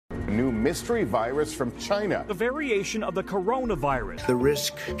new mystery virus from China. The variation of the coronavirus. The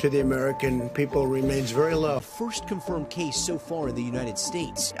risk to the American people remains very low. First confirmed case so far in the United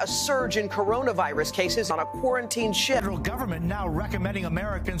States. A surge in coronavirus cases on a quarantine ship. The federal government now recommending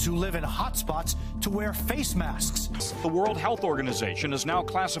Americans who live in hotspots to wear face masks. The World Health Organization is now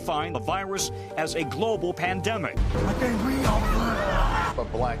classifying the virus as a global pandemic. A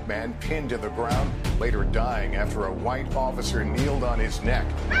black man pinned to the ground, later dying after a white officer kneeled on his neck.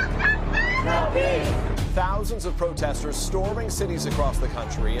 Thousands of protesters storming cities across the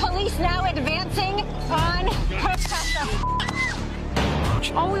country. Police now advancing on protesters.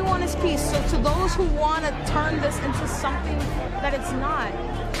 All we want is peace. So to those who want to turn this into something that it's not,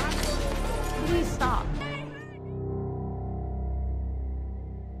 please stop.